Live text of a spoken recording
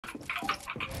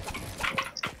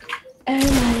Oh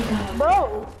my god.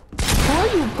 Bro, who are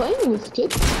you playing with,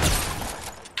 kid?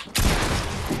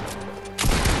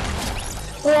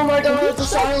 Oh my god, the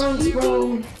silence,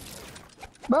 bro.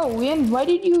 Bro, we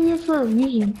invited you here for a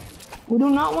reason. We do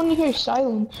not want to hear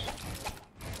silence.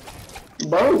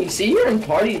 Bro, we see you're in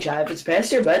party chat. If it's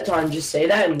past your bedtime, just say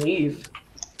that and leave.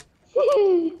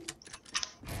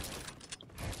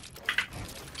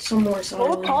 Some more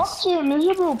silence. Go talk to your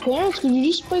miserable parents because you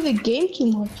just play the game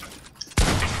too much.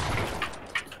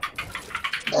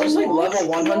 I was like level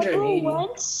 180.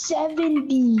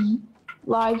 170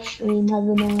 live stream,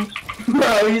 having a.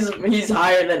 Bro, he's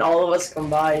higher than all of us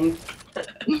combined.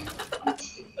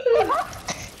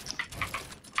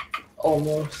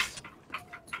 Almost.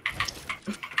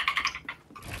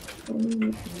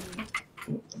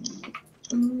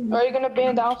 Are you gonna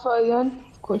ban Alpha again?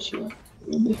 Of course you are.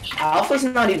 You bitch. Alpha's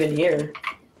not even here.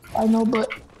 I know,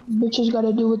 but bitches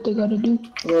gotta do what they gotta do.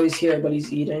 Well, he's here, but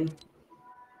he's eating.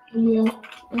 Yeah.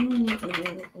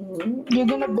 You're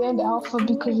gonna ban Alpha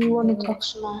because you want to talk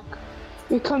smack.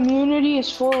 Your community is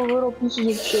full of little pieces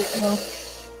of shit, bro.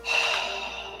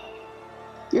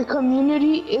 Your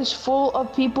community is full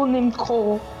of people named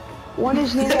Cole. One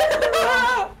is named after a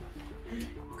rock.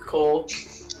 Cole.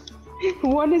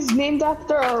 One is named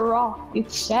after a rock.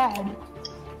 It's sad.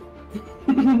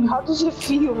 How does it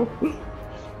feel?